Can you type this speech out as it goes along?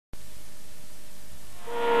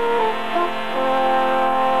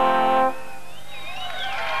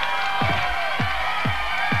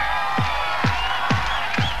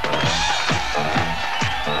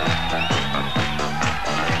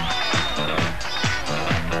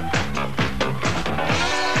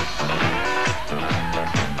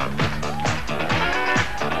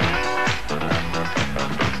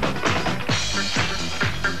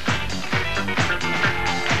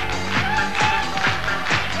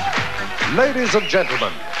Ladies and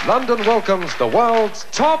gentlemen, London welcomes the world's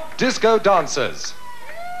top disco dancers.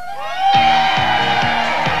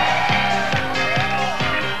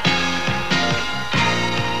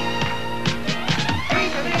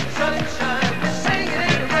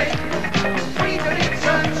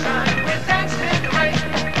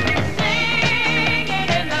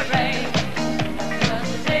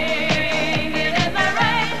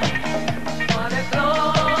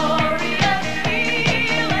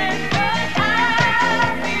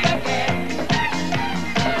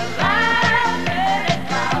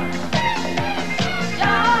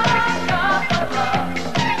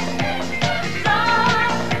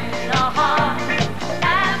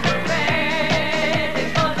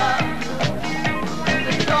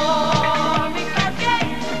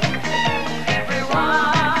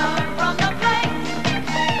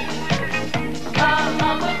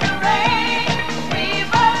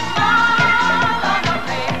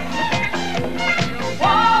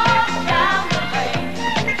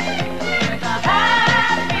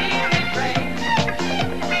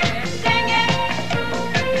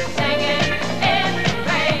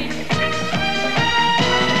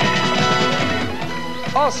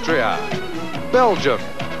 Austria, Belgium,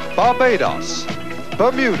 Barbados,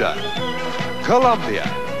 Bermuda, Colombia,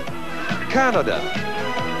 Canada,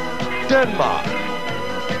 Denmark,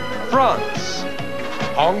 France,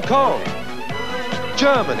 Hong Kong,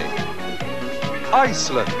 Germany,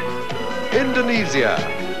 Iceland, Indonesia,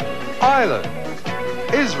 Ireland,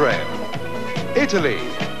 Israel, Italy,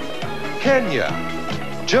 Kenya,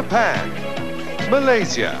 Japan,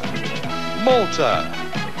 Malaysia, Malta,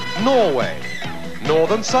 Norway,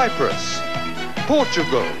 Northern Cyprus,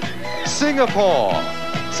 Portugal, Singapore,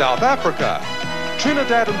 South Africa,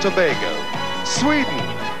 Trinidad and Tobago, Sweden,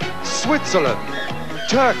 Switzerland,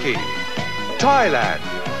 Turkey, Thailand,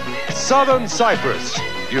 Southern Cyprus,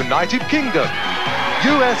 United Kingdom,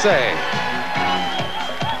 USA.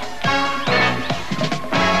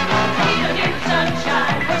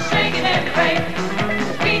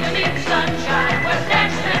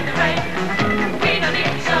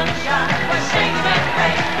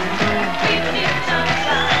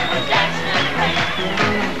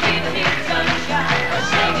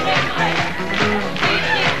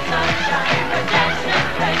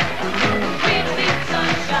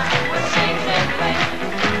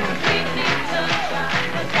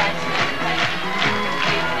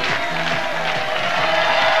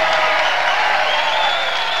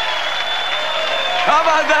 How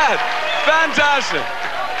about that? Fantastic.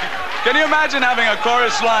 Can you imagine having a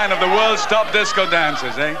chorus line of the world's top disco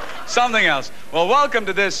dancers, eh? Something else. Well, welcome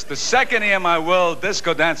to this, the second EMI World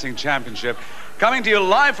Disco Dancing Championship, coming to you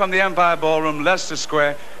live from the Empire Ballroom, Leicester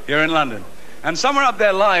Square, here in London. And somewhere up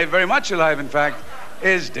there live, very much alive in fact,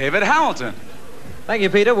 is David Hamilton. Thank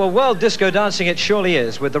you, Peter. Well, world disco dancing it surely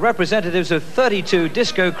is, with the representatives of 32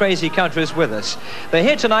 disco-crazy countries with us. They're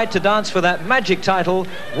here tonight to dance for that magic title,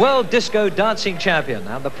 World Disco Dancing Champion,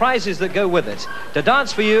 and the prizes that go with it. To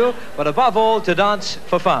dance for you, but above all, to dance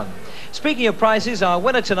for fun. Speaking of prizes, our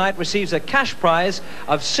winner tonight receives a cash prize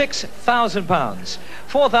of £6,000.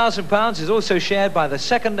 £4,000 is also shared by the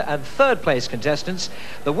second and third place contestants.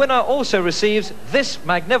 The winner also receives this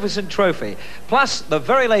magnificent trophy, plus the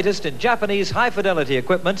very latest in Japanese high-fidelity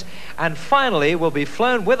equipment, and finally will be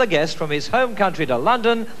flown with a guest from his home country to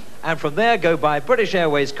London, and from there go by British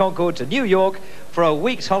Airways Concorde to New York for a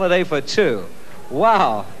week's holiday for two.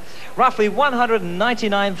 Wow! Roughly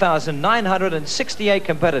 199,968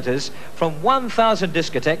 competitors from 1,000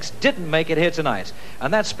 discotheques didn't make it here tonight,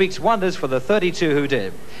 and that speaks wonders for the 32 who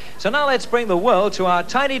did. So now let's bring the world to our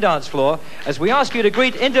tiny dance floor as we ask you to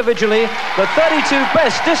greet individually the 32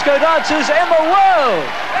 best disco dancers in the world.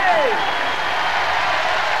 Hey!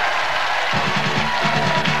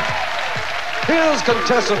 Here's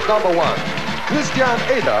contestant number 1, Christian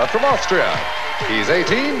Eder from Austria. He's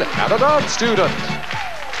 18 and a dance student.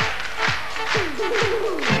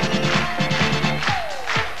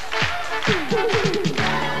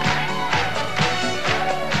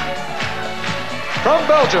 From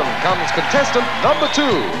Belgium comes contestant number 2,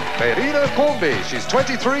 Merina Combi. She's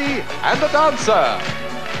 23 and a dancer.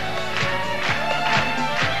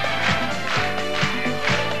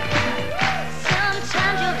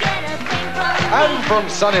 And from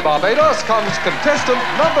sunny Barbados comes contestant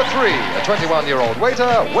number 3, a 21-year-old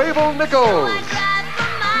waiter, Wavell Nichols.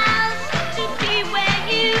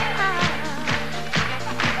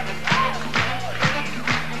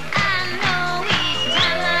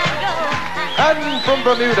 And from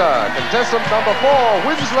Bermuda, contestant number 4,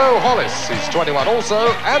 Winslow Hollis. He's 21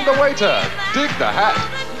 also, and the waiter. Dig the hat.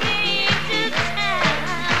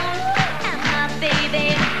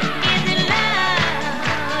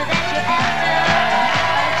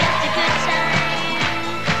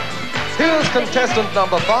 contestant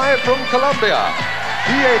number 5 from Colombia,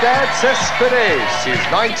 Piedad Cespedes.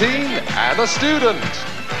 She's 19 and a student.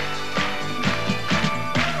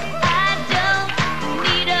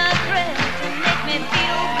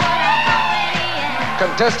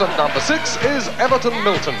 Contestant number 6 is Everton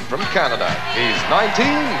Milton from Canada. He's 19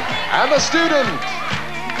 and a student.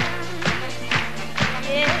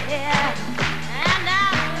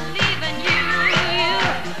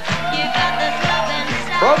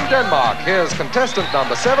 From Denmark, here's contestant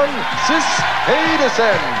number 7, Sis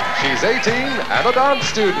Pedersen. She's 18 and a dance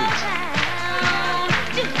student.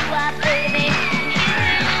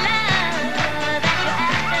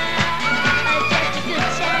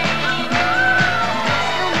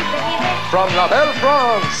 From La Belle,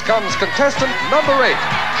 France, comes contestant number 8,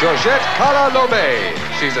 Georgette Calalomé.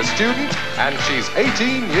 She's a student and she's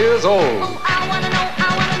 18 years old.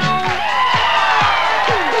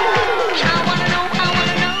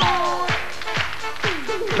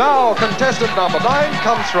 Now, contestant number 9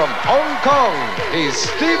 comes from Hong Kong. He's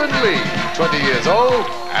Stephen Lee, 20 years old,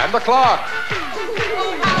 and a clerk.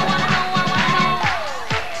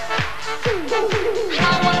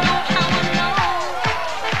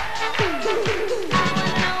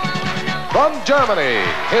 From Germany,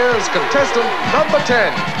 here's contestant number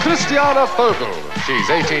 10, Christiana Vogel. She's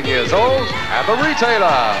 18 years old and a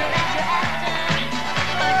retailer.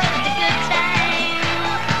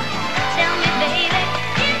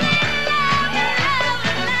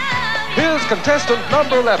 Here's contestant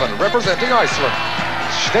number 11, representing Iceland,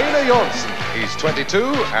 Steinar Jonsson. He's 22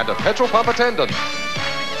 and a petrol pump attendant.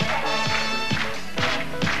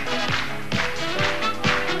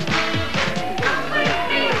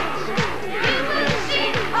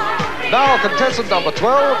 Now, contestant number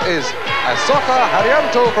 12 is Asoka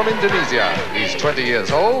Haryanto from Indonesia. He's 20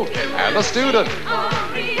 years old and a student.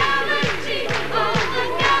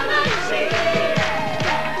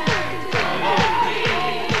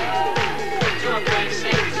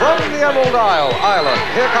 From the Emerald Isle, Ireland,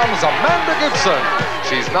 here comes Amanda Gibson.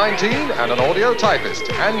 She's 19 and an audio typist,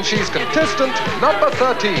 and she's contestant number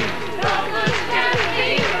 13.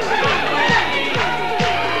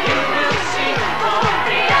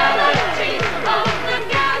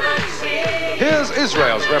 Here's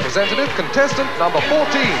Israel's representative, contestant number 14,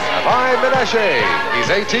 Avi Menashe. He's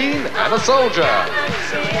 18 and a soldier.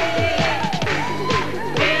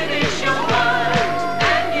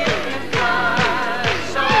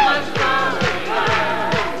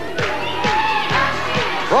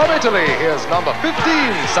 From Italy, here's number 15,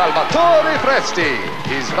 Salvatore Presti.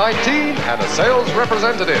 He's 19 and a sales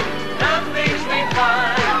representative.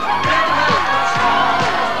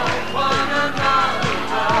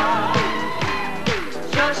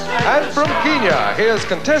 And from Kenya, here's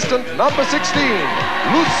contestant number 16,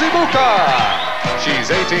 Lucy Buka. She's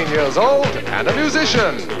 18 years old and a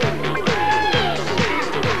musician.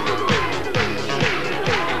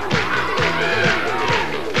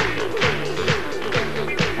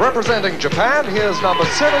 Representing Japan, here's number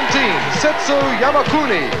 17, Setsu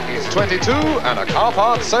Yamakuni. He's 22 and a car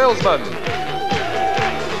parts salesman.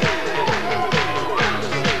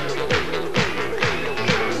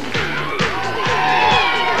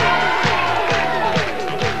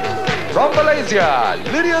 From Malaysia,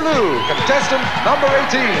 Lydia Lu, contestant number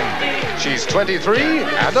 18. She's 23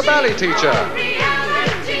 and a ballet teacher.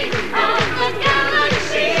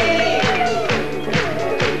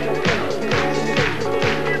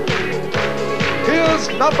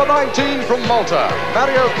 Number 19 from Malta,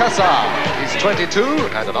 Mario Casar. He's 22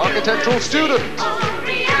 and an architectural student.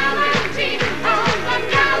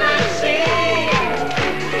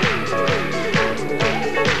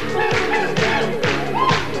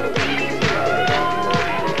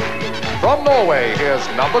 From Norway, here's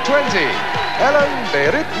number 20, Ellen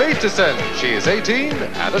Berit Meitesen. She is 18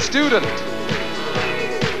 and a student.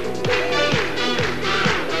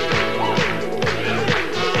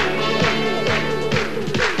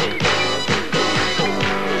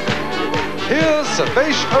 Here's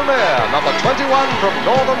Savesh Omer, number 21 from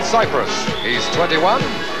Northern Cyprus. He's 21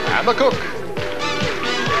 and a cook.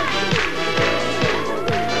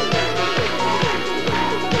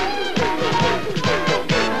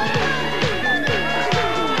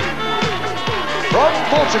 From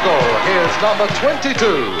Portugal, here's number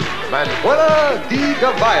 22, Manuela de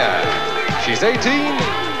Gavaya. She's 18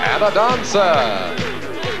 and a dancer.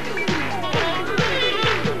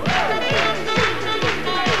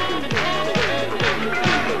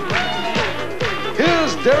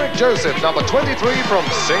 Derek Joseph, number 23 from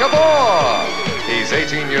Singapore. He's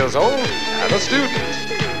 18 years old and a student.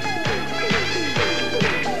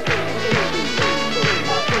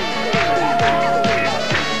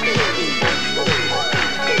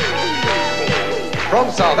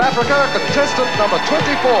 South Africa, contestant number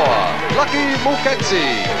 24, Lucky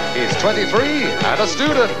Muketsi. He's 23 and a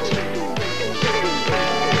student.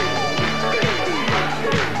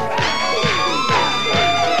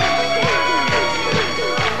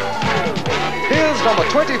 Here's number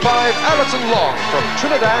 25, Alison Long from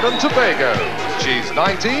Trinidad and Tobago. She's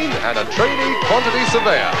 19 and a trainee quantity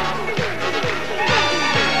surveyor.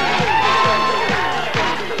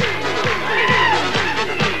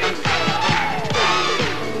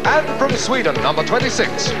 And from Sweden, number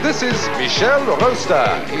 26, this is Michel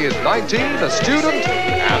Roster. He is 19, a student,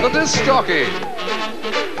 and a disc jockey.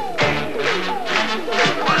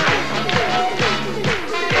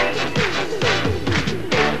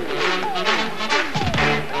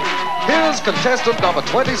 Here's contestant number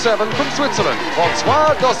 27 from Switzerland,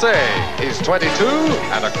 Francois Dosset. He's 22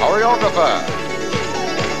 and a choreographer.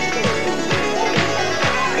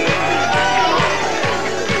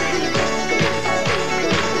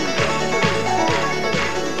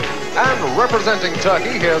 And representing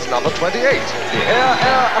Turkey, here's number 28,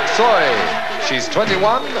 Diher Aksoy. She's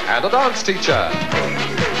 21 and a dance teacher.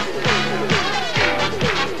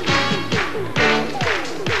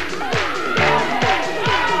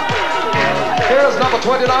 Here's number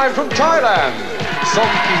 29 from Thailand,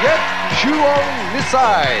 Somkiet Chuong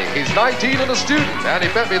Nisai. He's 19 and a student, and he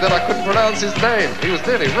bet me that I couldn't pronounce his name. He was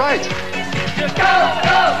nearly right.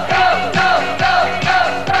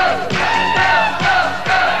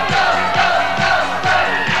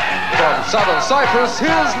 Southern Cyprus,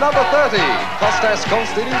 here's number 30, Kostas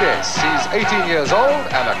Konstanidis. He's 18 years old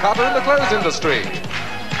and a cutter in the clothes industry.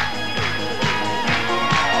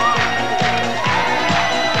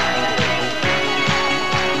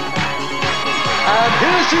 And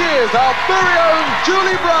here she is, our very own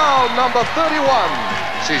Julie Brown, number 31.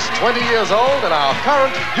 She's 20 years old and our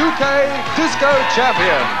current UK disco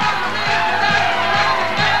champion.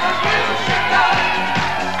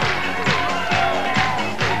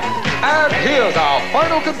 And here's our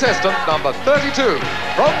final contestant, number 32.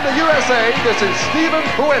 From the USA, this is Stephen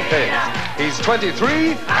Fuentes. He's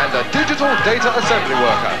 23 and a digital data assembly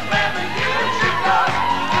worker.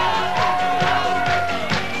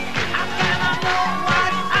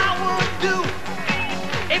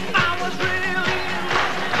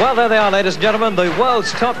 Well, there they are, ladies and gentlemen, the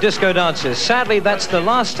world's top disco dancers. Sadly, that's the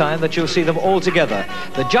last time that you'll see them all together.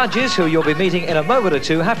 The judges, who you'll be meeting in a moment or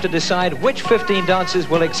two, have to decide which 15 dancers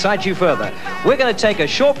will excite you further. We're going to take a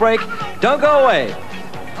short break. Don't go away.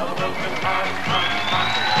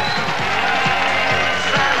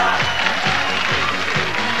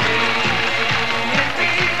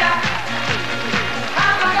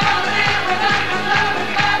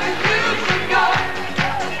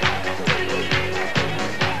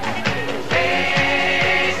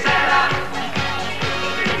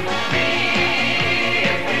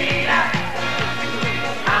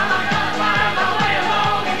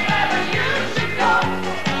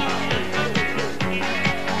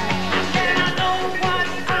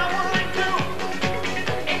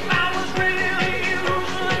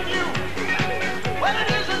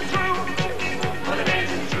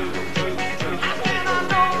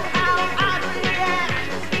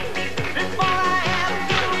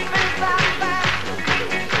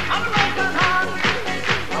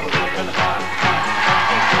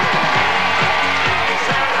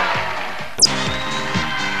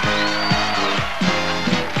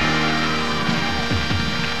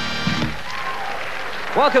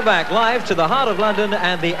 Welcome back live to the heart of London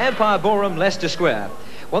and the Empire Ballroom, Leicester Square.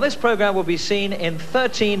 Well, this program will be seen in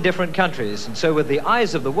 13 different countries, and so with the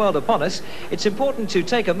eyes of the world upon us, it's important to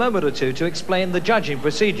take a moment or two to explain the judging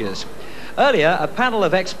procedures. Earlier, a panel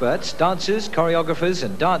of experts, dancers, choreographers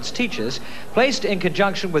and dance teachers, placed in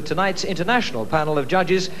conjunction with tonight's international panel of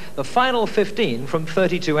judges the final 15 from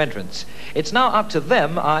 32 entrants. It's now up to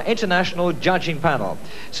them, our international judging panel.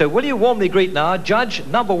 So will you warmly greet now judge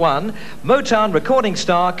number 1, Motown recording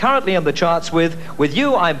star, currently in the charts with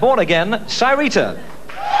You I'm Born Again, Cyrita.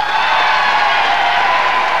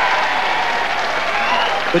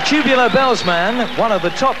 The Tubular Bells man, one of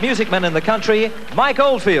the top music men in the country, Mike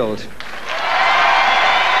Oldfield.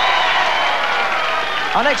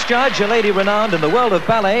 Our next judge, a lady renowned in the world of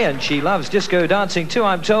ballet, and she loves disco dancing too,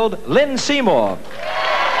 I'm told, Lynn Seymour.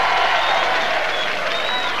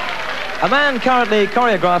 A man currently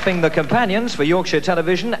choreographing The Companions for Yorkshire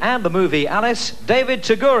Television and the movie Alice, David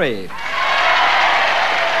Taguri.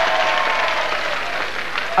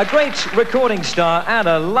 A great recording star and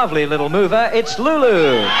a lovely little mover, it's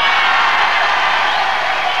Lulu.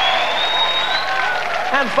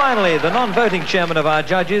 And finally, the non-voting chairman of our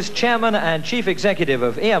judges, chairman and chief executive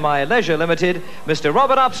of EMI Leisure Limited, Mr.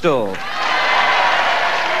 Robert Upstall.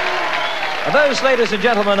 And those, ladies and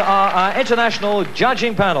gentlemen, are our international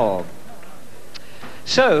judging panel.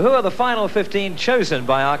 So, who are the final 15 chosen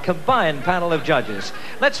by our combined panel of judges?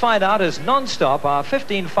 Let's find out as non-stop our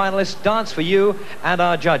 15 finalists dance for you and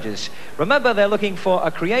our judges. Remember, they're looking for a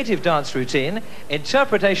creative dance routine,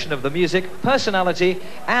 interpretation of the music, personality,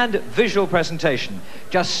 and visual presentation.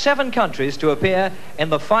 Just 7 countries to appear in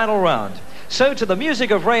the final round. So, to the music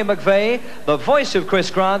of Ray McVey, the voice of Chris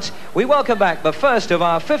Grant, we welcome back the first of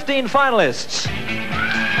our 15 finalists.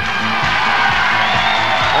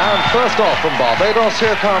 And first off from Barbados,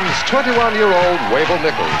 here comes 21-year-old Wavell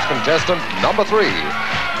Nichols, contestant number 3.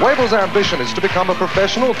 Wavell's ambition is to become a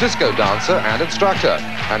professional disco dancer and instructor,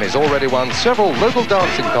 and he's already won several local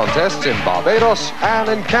dancing contests in Barbados and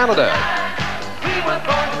in Canada. We were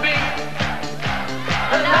born to be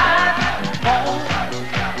alive, born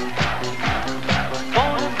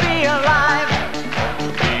to be alive, born to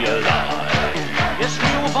be alive. Yes, we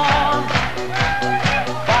were born.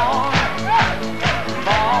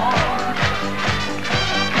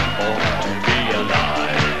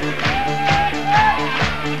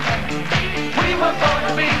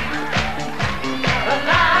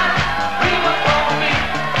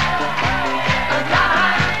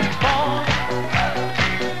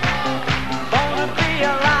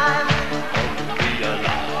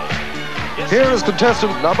 Here is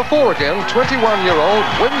contestant number 4 again, 21-year-old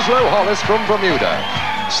Winslow Hollis from Bermuda.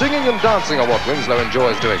 Singing and dancing are what Winslow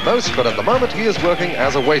enjoys doing most, but at the moment he is working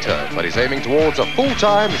as a waiter, but he's aiming towards a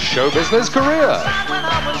full-time show business career. When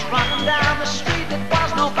I was running down the street, it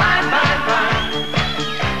was no fine, fine, fine.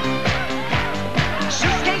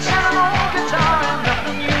 Suitcase and an old guitar and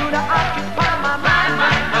nothing new to occupy my mind,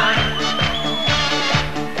 mind, mind.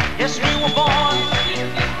 Yes, we were born.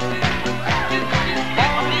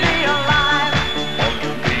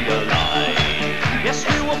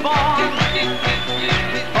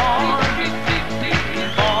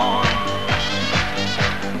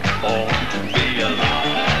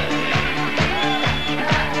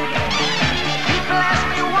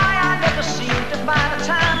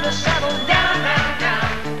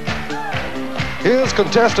 Here's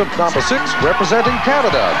contestant number 6, representing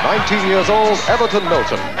Canada, 19 years old, Everton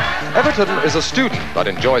Milton. Everton is a student, but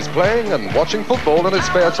enjoys playing and watching football in his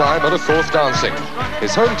spare time and, of course, dancing.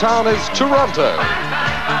 His hometown is Toronto.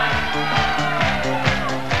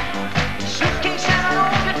 Suitcase and an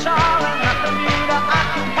old guitar and nothing new to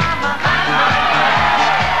occupy my mind.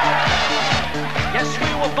 Yes, we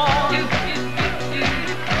were born.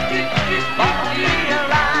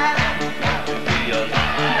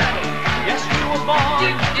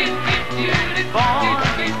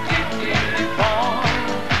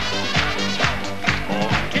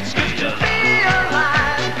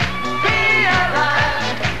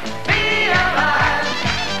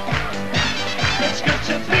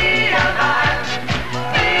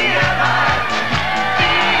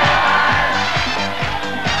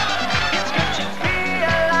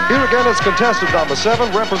 Here again is contestant number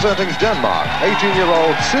 7, representing Denmark,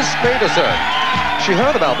 18-year-old Sis Pedersen. She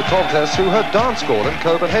heard about the contest through her dance school in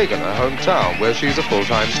Copenhagen, her hometown, where she's a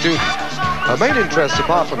full-time student. Her main interests,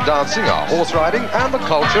 apart from dancing, are horse riding and the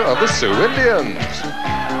culture of the Sioux Indians.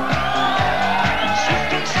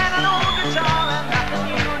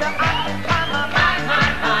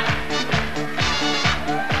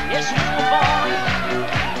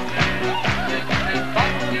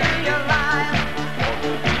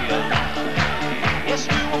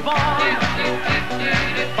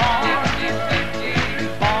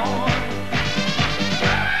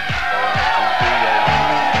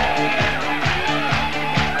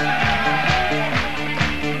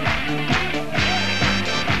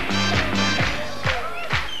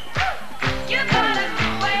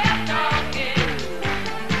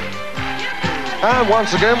 And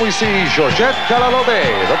once again we see Georgette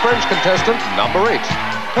Calalobé, the French contestant number 8.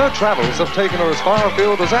 Her travels have taken her as far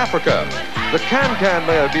afield as Africa. The can-can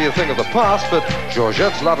may be a thing of the past, but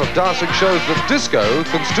Georgette's love of dancing shows that disco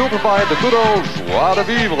can still provide the good old joie de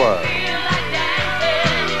vivre.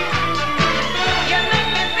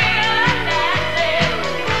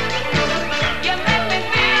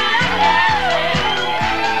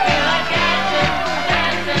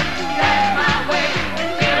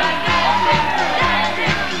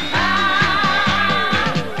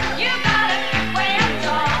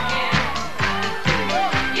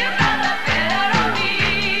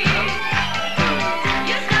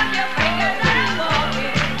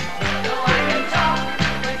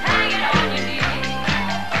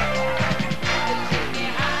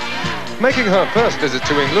 Making her first visit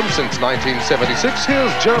to England since 1976,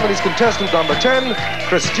 here's Germany's contestant number 10,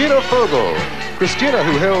 Christina Vogel. Christina,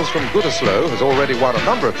 who hails from Gütersloh, has already won a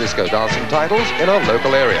number of disco dancing titles in her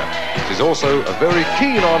local area. She's also very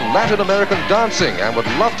keen on Latin American dancing and would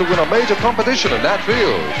love to win a major competition in that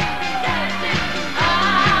field.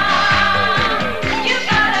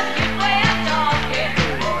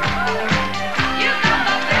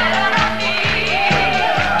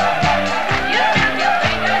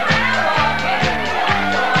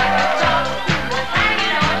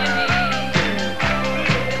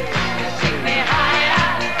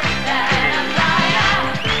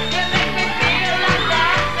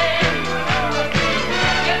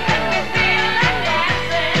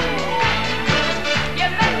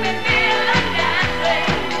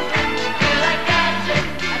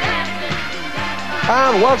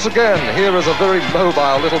 And once again, here is a very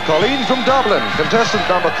mobile little colleen from Dublin, contestant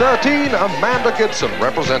number 13, Amanda Gibson,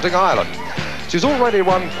 representing Ireland. She's already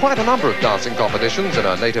won quite a number of dancing competitions in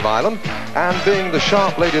her native island, and being the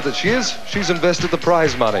sharp lady that she is, she's invested the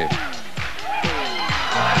prize money.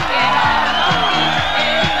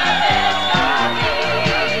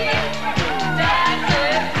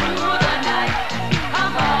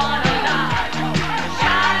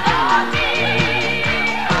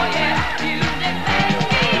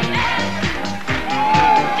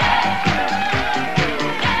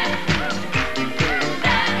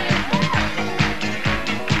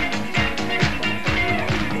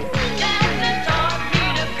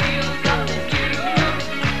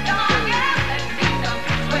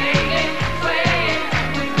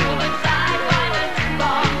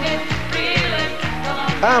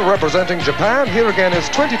 And representing Japan, here again is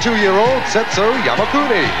 22-year-old Setso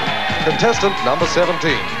Yamakuni, contestant number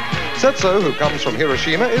 17. Setso, who comes from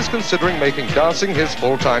Hiroshima, is considering making dancing his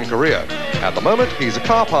full-time career. At the moment, he's a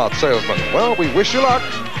car parts salesman. Well, we wish you luck.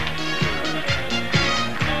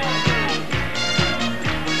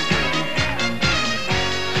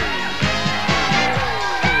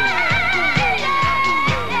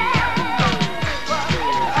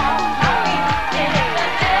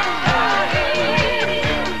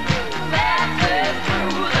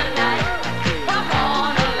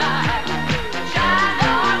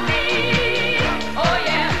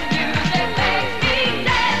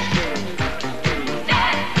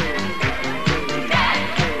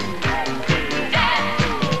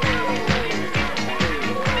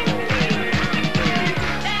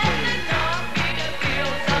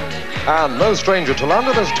 And no stranger to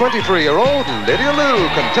London is 23-year-old Lydia Liu,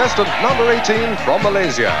 contestant number 18 from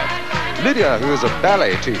Malaysia. Lydia, who is a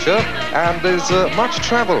ballet teacher and is much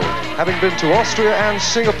travelled, having been to Austria and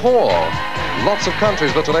Singapore. Lots of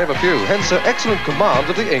countries, but to name a few, hence her excellent command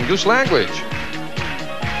of the English language.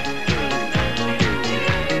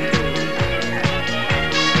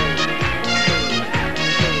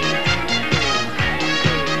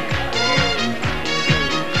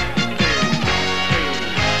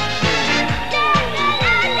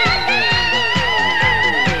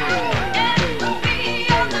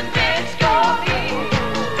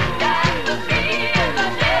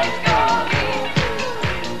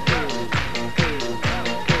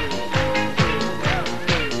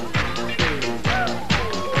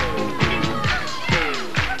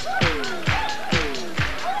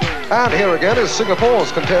 And here again is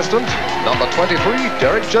Singapore's contestant, number 23,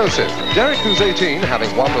 Derek Joseph. Derek, who's 18,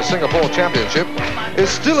 having won the Singapore Championship, is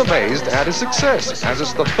still amazed at his success, as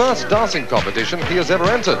it's the first dancing competition he has ever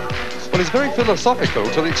entered. Well, he's very philosophical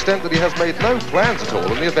to the extent that he has made no plans at all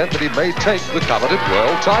in the event that he may take the coveted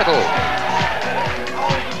world title.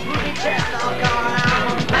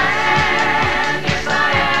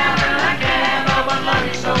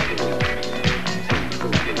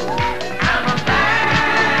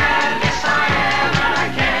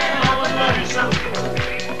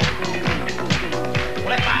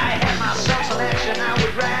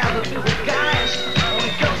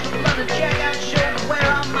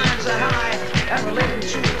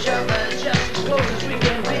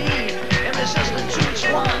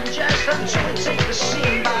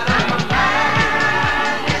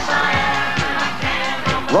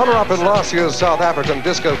 Runner-up in last year's South African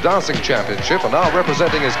Disco Dancing Championship, and now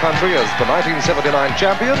representing his country as the 1979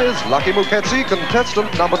 champion, is Lucky Muketsi,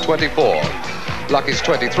 contestant number 24. Lucky's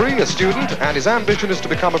 23, a student, and his ambition is to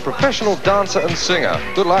become a professional dancer and singer.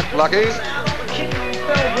 Good luck, Lucky.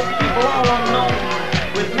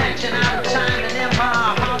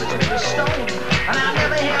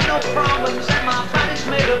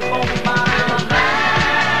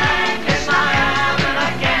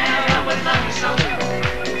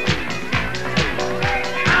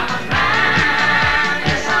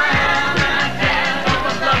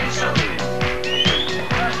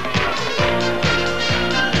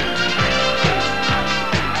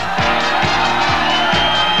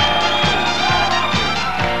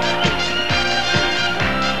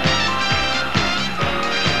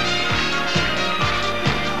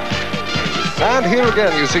 And here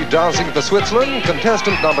again you see dancing for Switzerland,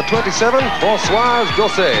 contestant number 27, François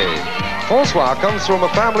Gosset. François comes from a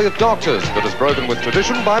family of doctors but has broken with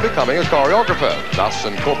tradition by becoming a choreographer, thus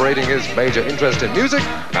incorporating his major interest in music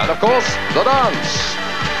and, of course, the dance.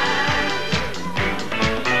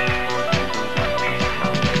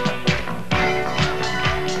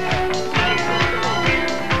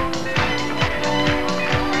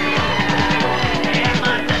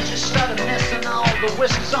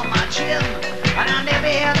 Whiskers on my chin, and I never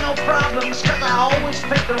had no problems, cause I always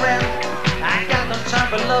paid the rent. I ain't got no time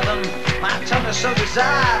for loving, my tummy's so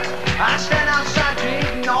desired. I stand outside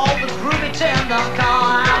creating all the groovy tender,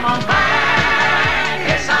 cause I'm a man.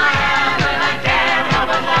 Yes, I am, and I can't help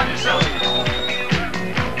but love you so.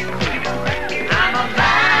 I'm a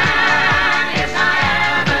man. Yes, I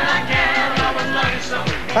am, and I can't help but love you so.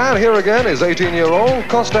 And here again is 18-year-old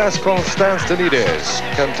Kostas Konstantinides,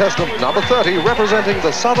 contestant number 30, representing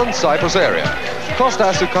the southern Cyprus area.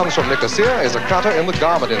 Kostas, who comes from Nicosia, is a cutter in the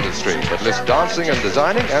garment industry, but lists dancing and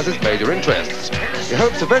designing as his major interests. He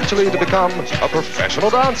hopes eventually to become a professional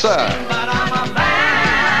dancer. But I'm a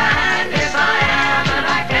man. Yes, I am, and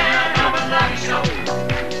I can't help but love you so.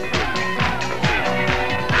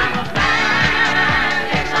 I'm a man.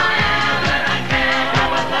 Yes, I am, and I can't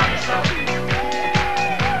help but love you so.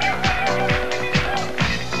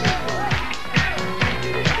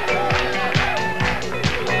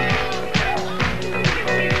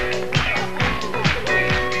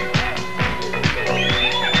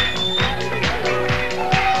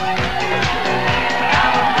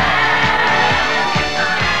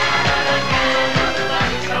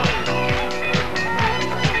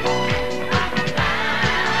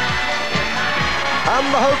 And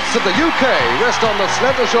the hopes of the UK rest on the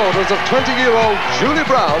slender shoulders of 20-year-old Julie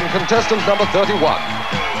Brown, contestant number 31.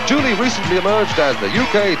 Julie recently emerged as the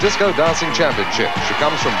UK Disco Dancing Championship. She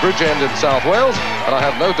comes from Bridgend in South Wales, and I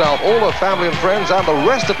have no doubt all her family and friends and the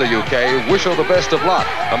rest of the UK wish her the best of luck.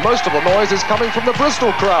 And most of the noise is coming from the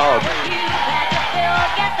Bristol crowd.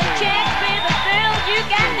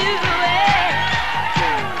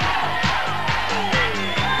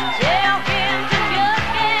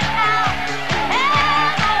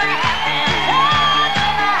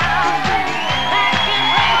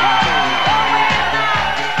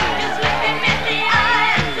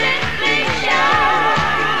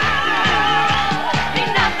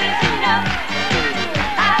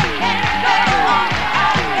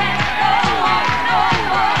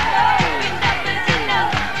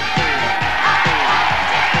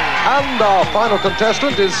 And our final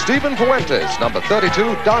contestant is Stephen Fuentes, number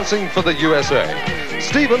 32, dancing for the USA.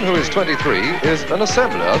 Stephen, who is 23, is an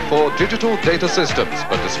assembler for digital data systems,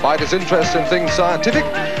 but despite his interest in things scientific,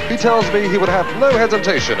 he tells me he would have no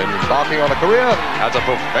hesitation in embarking on a career as a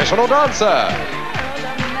professional dancer.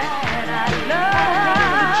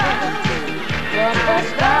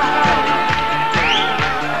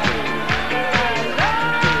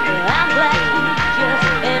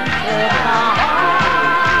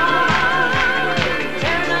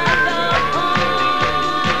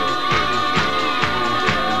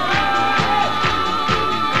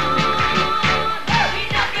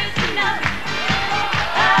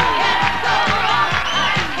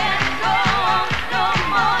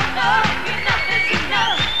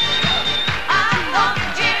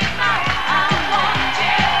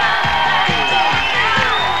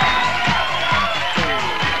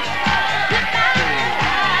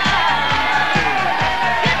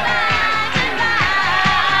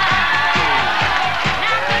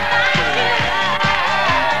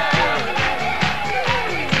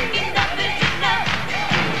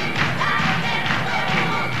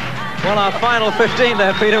 Well, our final 15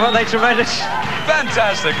 there, Peter, weren't they tremendous?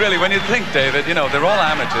 Fantastic, really. When you think, David, you know, they're all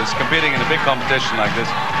amateurs competing in a big competition like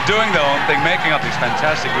this, doing their own thing, making up these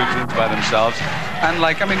fantastic routines by themselves. And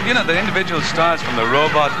like, I mean, you know, the individual styles from the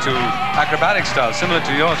robot to acrobatic styles, similar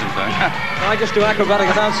to yours, in fact. I just do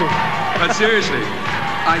acrobatic dancing. But seriously,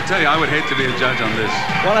 I tell you, I would hate to be a judge on this.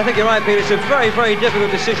 Well, I think you're right, Peter. It's a very, very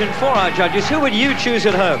difficult decision for our judges. Who would you choose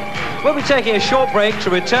at home? We'll be taking a short break to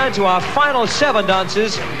return to our final 7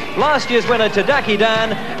 dancers. Last year's winner, Tadaki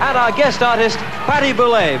Dan, and our guest artist, Patti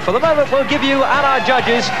Boulay. For the moment, we'll give you and our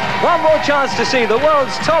judges one more chance to see the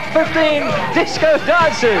world's top 15 disco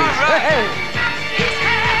dancers. Right.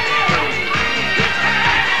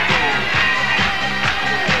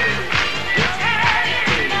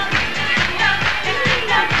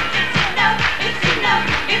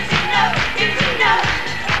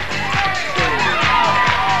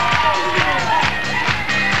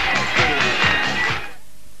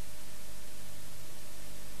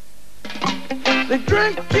 They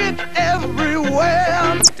drink it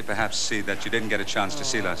everywhere. to perhaps see that you didn't get a chance to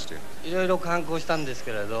see last year? いろいろ観光したんです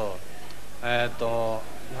けれど、何だっ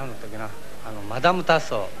たっけな、マダム・タッ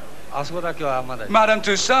ソー、あそこだけはまだ。Madame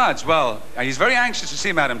Tussauds. Well, he's very anxious to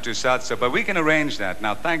see Madame Tussauds, so, but we can arrange that.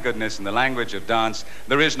 Now, thank goodness, in the language of dance,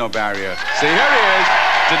 there is no barrier. See, here he is,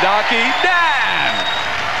 Tadaki Dan!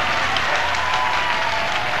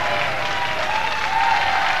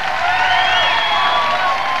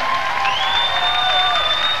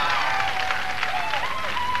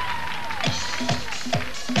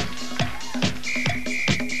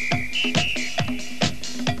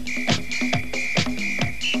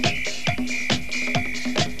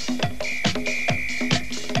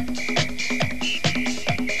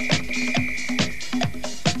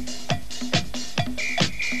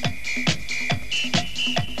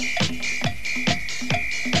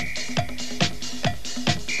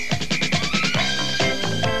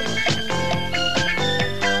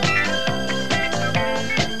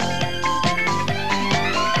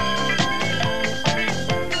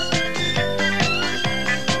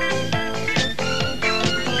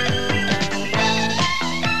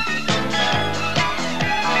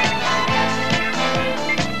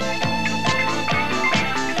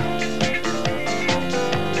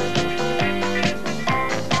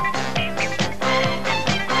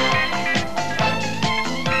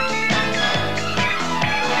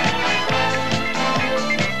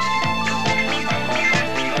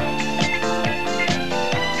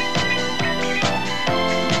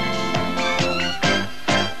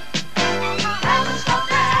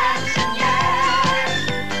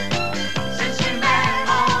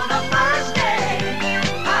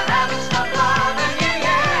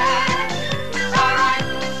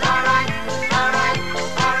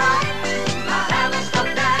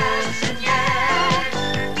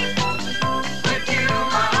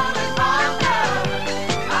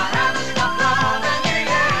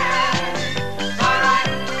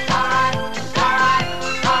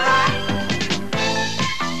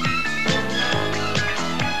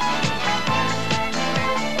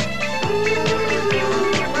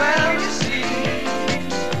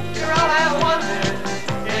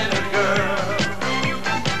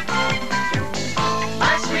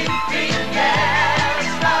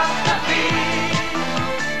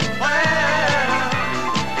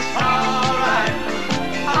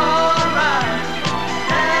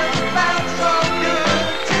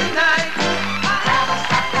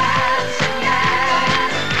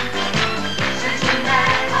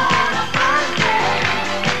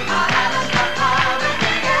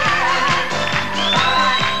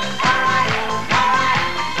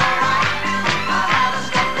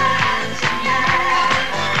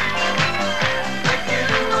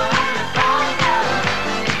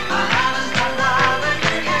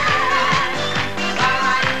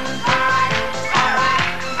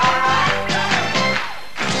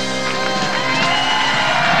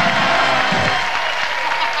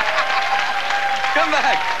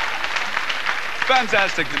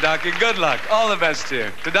 Fantastic, Tadaki. Good luck. All the best to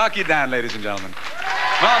you. Tadaki Dan, ladies and gentlemen.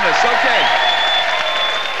 Marvelous. Okay.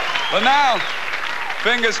 Well, now,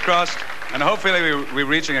 fingers crossed, and hopefully we're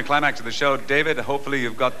reaching a climax of the show. David, hopefully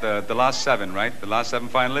you've got the last 7, right? The last 7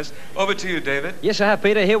 finalists. Over to you, David. Yes, I have,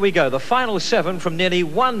 Peter. Here we go. The final 7 from nearly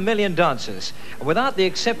 1 million dancers. Without the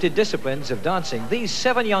accepted disciplines of dancing, these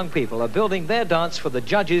 7 young people are building their dance for the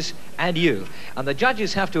judges and you. And the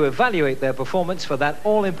judges have to evaluate their performance for that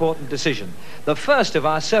all-important decision. The first of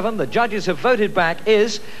our 7 the judges have voted back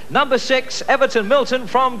is number 6, Everton Milton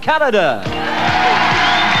from Canada.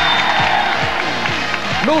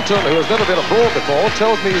 Milton, who has never been abroad before,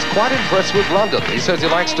 tells me he's quite impressed with London. He says he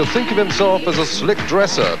likes to think of himself as a slick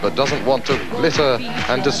dresser, but doesn't want to glitter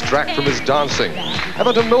and distract from his dancing.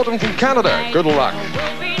 Everton Milton from Canada, good luck.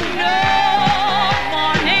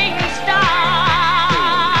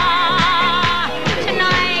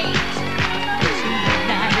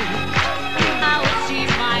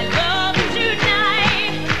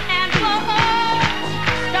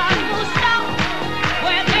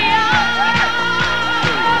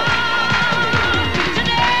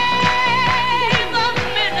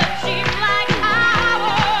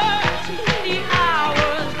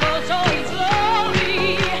 Hours go so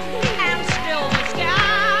slowly, and still the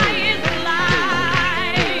sky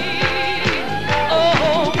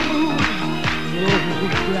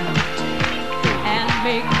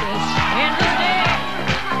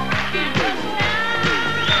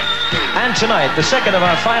tonight, the second of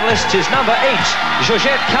our finalists is number 8,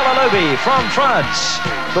 Georgette Kalalobi from France.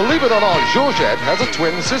 Believe it or not, Georgette has a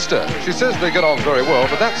twin sister. She says they get on very well,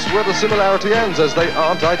 but that's where the similarity ends, as they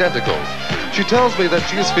aren't identical. She tells me that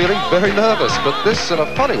she's feeling very nervous, but this, in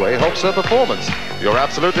a funny way, helps her performance. You're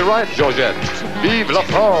absolutely right, Georgette. Vive la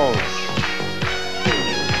France!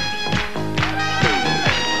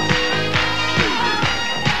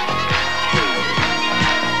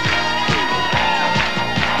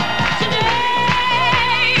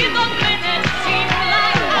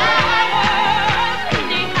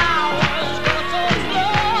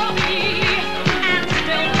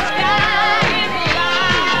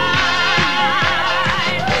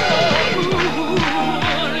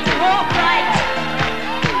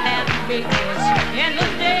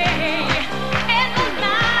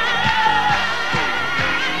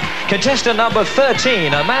 Contestant number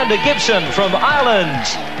 13, Amanda Gibson from Ireland.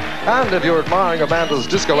 And if you're admiring Amanda's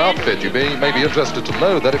disco outfit, you may be interested to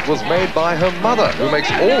know that it was made by her mother, who makes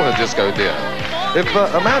all her disco gear. If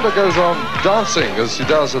Amanda goes on dancing as she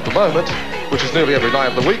does at the moment, which is nearly every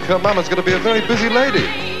night of the week, her mama's going to be a very busy lady.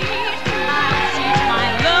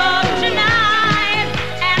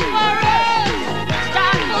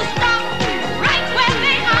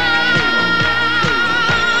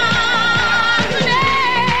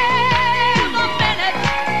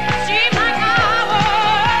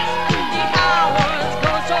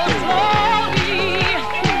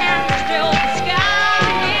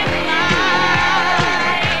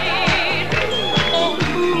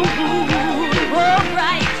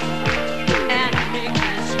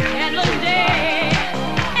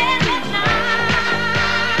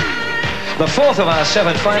 The fourth of our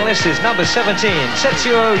 7 finalists is number 17,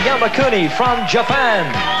 Setsuo Yamakuni from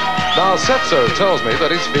Japan. Now, Setsuo tells me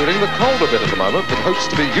that he's feeling the cold a bit at the moment, but hopes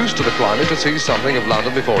to be used to the climate to see something of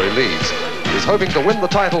London before he leaves. He's hoping to win the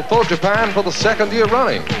title for Japan for the 2nd year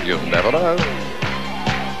running. You never know.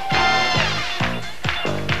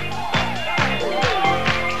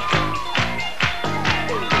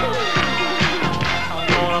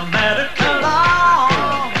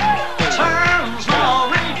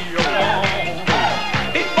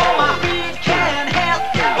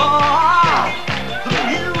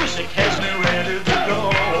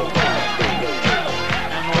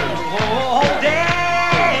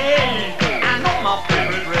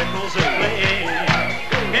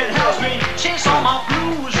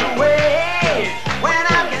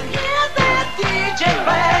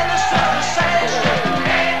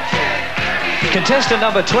 Contestant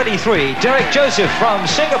number 23, Derek Joseph from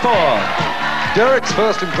Singapore. Derek's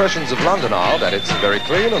first impressions of London are that it's very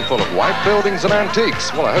clean and full of white buildings and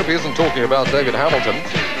antiques. Well, I hope he isn't talking about David Hamilton.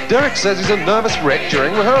 Derek says he's a nervous wreck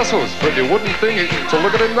during rehearsals, but you wouldn't think it to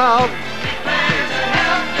look at him now.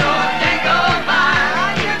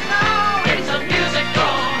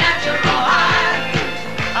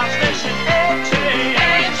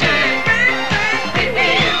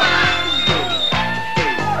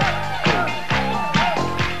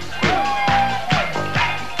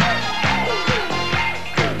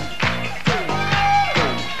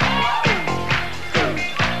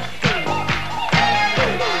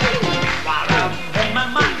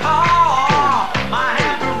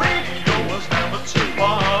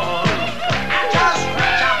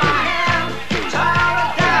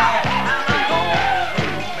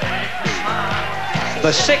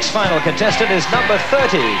 The 6th final contestant is number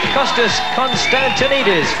 30, Kostas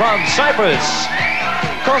Konstantinidis from Cyprus.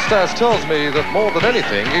 Kostas tells me that more than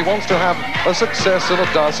anything, he wants to have a success in a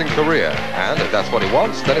dancing career. And if that's what he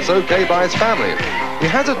wants, then it's okay by his family.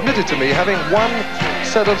 He has admitted to me having one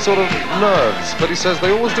set of sort of nerves, but he says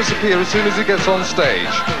they always disappear as soon as he gets on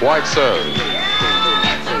stage. Quite so.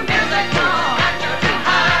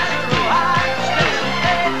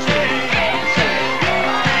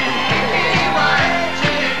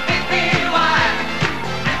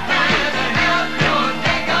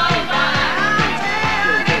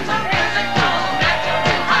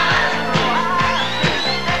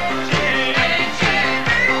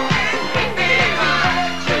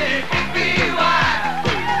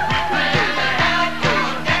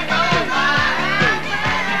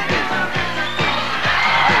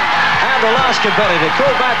 The last competitor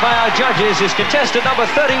called back by our judges is contestant number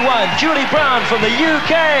 31, Julie Brown from the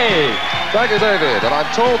UK. Thank you, David. And I'm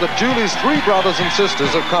told that Julie's 3 brothers and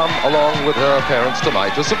sisters have come along with her parents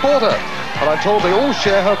tonight to support her. And I'm told they all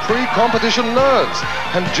share her pre-competition nerves.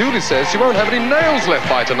 And Julie says she won't have any nails left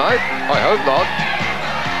by tonight. I hope not.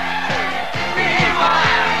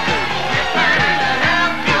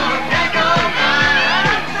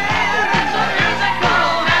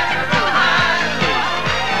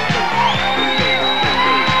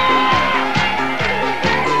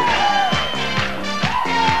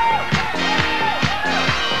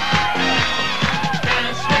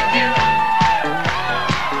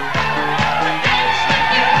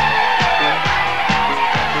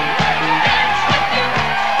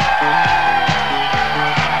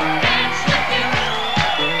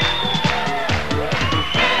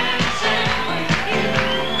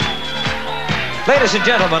 Ladies and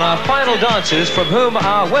gentlemen, our final dancers from whom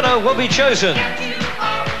our winner will be chosen.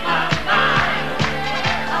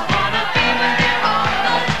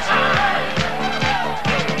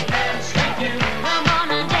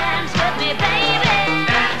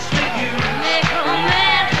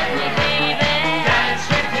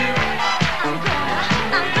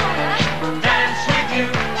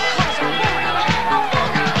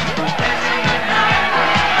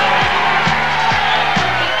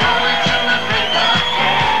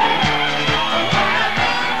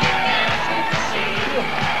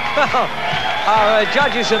 Our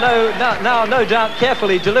judges are now no doubt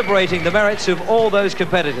carefully deliberating the merits of all those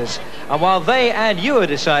competitors. And while they and you are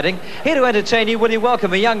deciding, here to entertain you, will you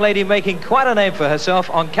welcome a young lady making quite a name for herself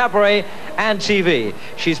on cabaret and TV.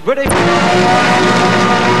 She's British.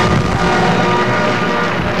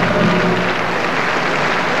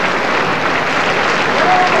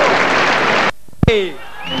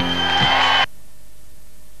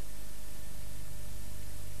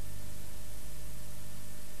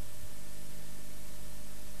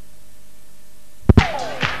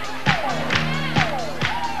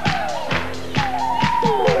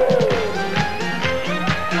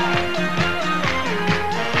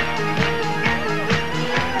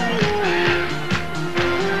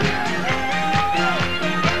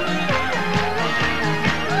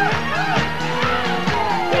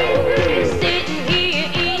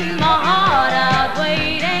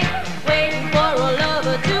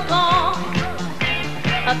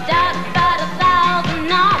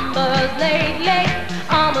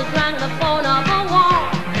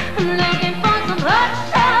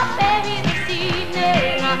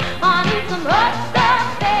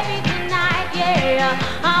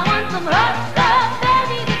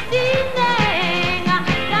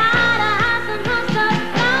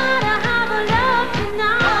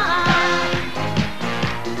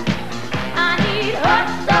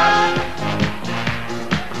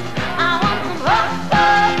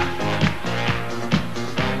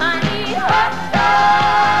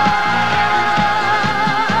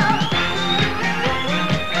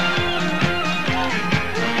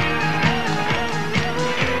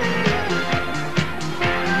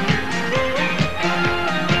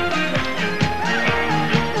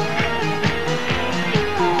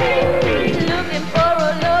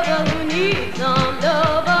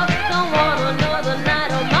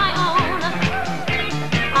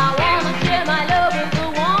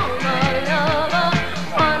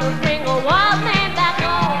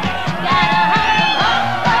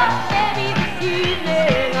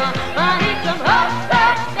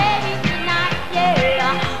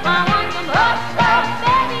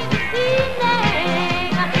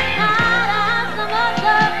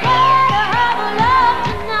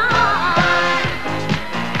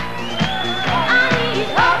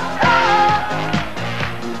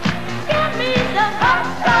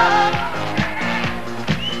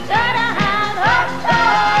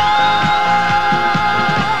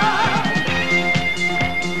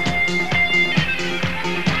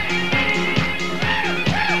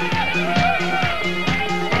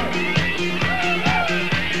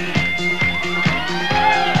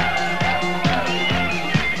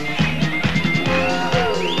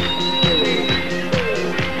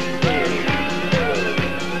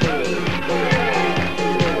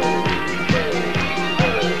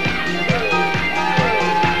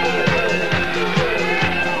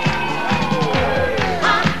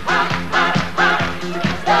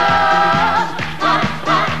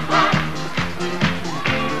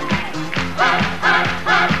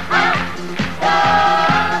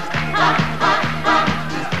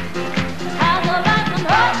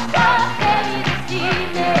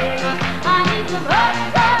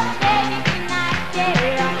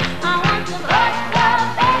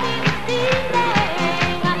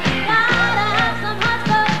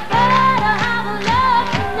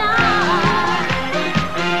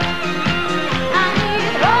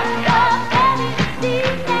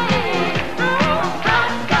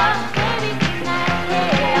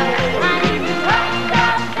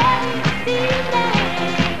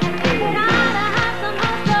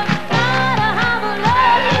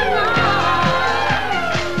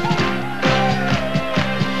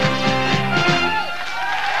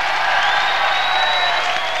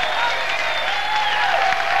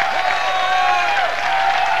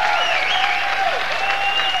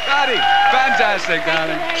 Fantastic,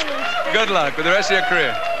 darling. Good luck with the rest of your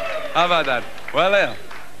career. How about that? Well,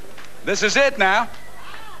 this is it now.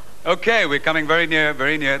 Okay, we're coming very near,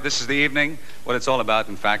 very near. This is the evening. what it's all about,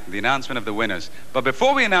 in fact, the announcement of the winners. But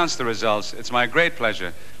before we announce the results, it's my great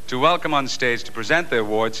pleasure to welcome on stage to present the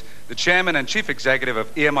awards the Chairman and Chief Executive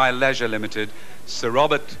of EMI Leisure Limited, Sir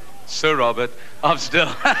Robert of Still.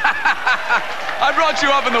 I brought you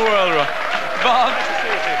up in the world, Bob.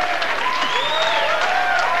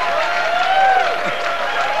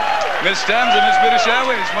 Miss Thames and Miss British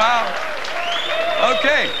Airways, wow.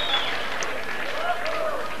 Okay.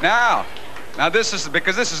 Now this is,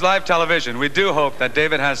 because this is live television, we do hope that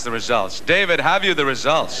David has the results. David, have you the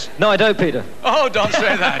results? No, I don't, Peter. Oh, don't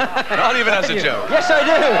say that. Not even as a joke. Yes, I do.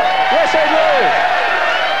 Yes, I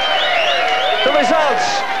do. The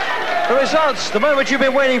results. The results, the moment you've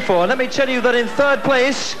been waiting for. Let me tell you that in third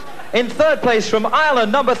place from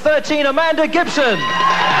Ireland, number 13, Amanda Gibson.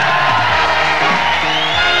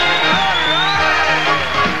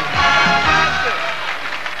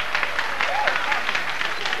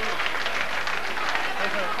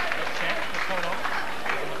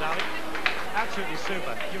 Absolutely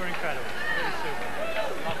super. You were incredible. Really super.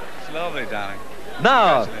 It's lovely, darling.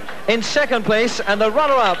 Now, in second place, and the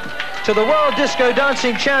runner-up to the World Disco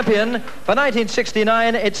Dancing Champion for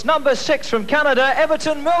 1969, it's number 6 from Canada,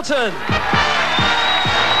 Everton Milton.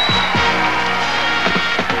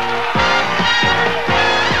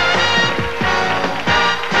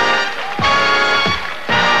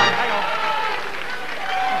 Hang on.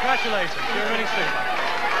 Congratulations. You're really super.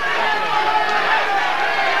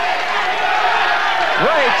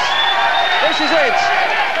 Right, this is it.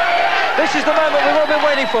 This is the moment we've all been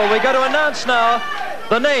waiting for. We're going to announce now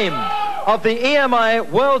the name of the EMI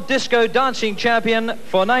World Disco Dancing Champion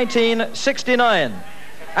for 1969.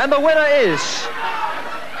 And the winner is,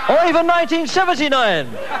 or even 1979.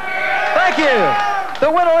 Thank you. The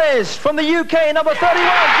winner is, from the UK, number 31, Jimmy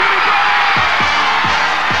Brown.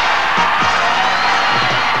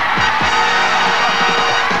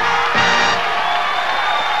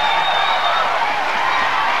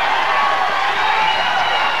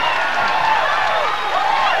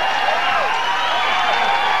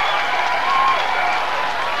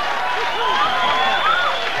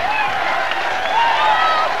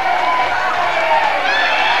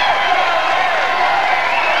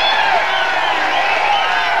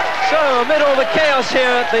 Amid all the chaos here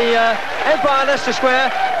at the Empire Leicester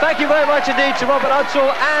Square, thank you very much indeed to Robert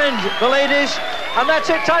Hudsall and the ladies. And that's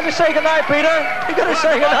it. Time to say goodnight, Peter. You're going to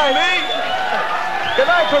say goodnight. Good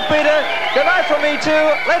night from Peter. Good night from me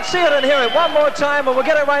too. Let's see it and hear it one more time, and we'll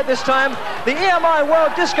get it right this time. The EMI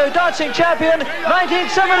World Disco Dancing Champion,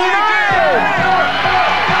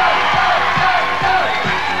 1979.